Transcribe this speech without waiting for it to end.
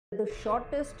The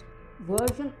shortest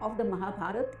version of the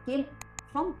Mahabharata came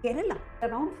from Kerala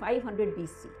around 500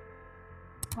 BC.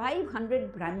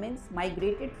 500 Brahmins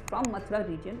migrated from Mathura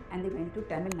region and they went to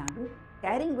Tamil Nadu,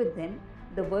 carrying with them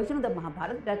the version of the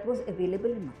Mahabharata that was available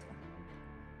in Mathura.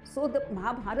 So the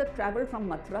Mahabharata traveled from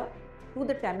Mathura to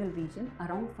the Tamil region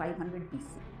around 500 BC.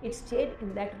 It stayed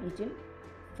in that region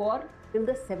for till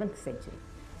the 7th century.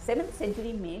 7th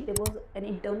century May, there was an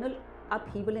internal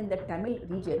upheaval in the Tamil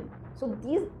region. So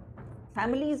these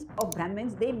families of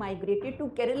Brahmins, they migrated to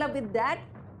Kerala with that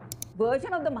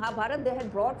version of the Mahabharata they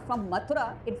had brought from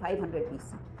Mathura in 500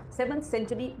 BC. 7th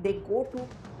century, they go to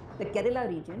the Kerala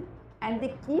region and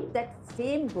they keep that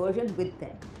same version with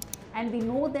them. And we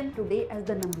know them today as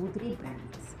the Nambudiri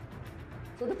Brahmins.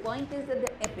 So the point is that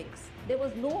the epics, there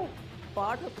was no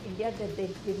part of India that they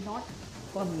did not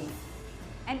permeate.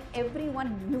 And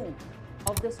everyone knew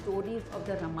of the stories of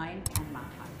the Ramayana and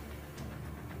Mahabharata.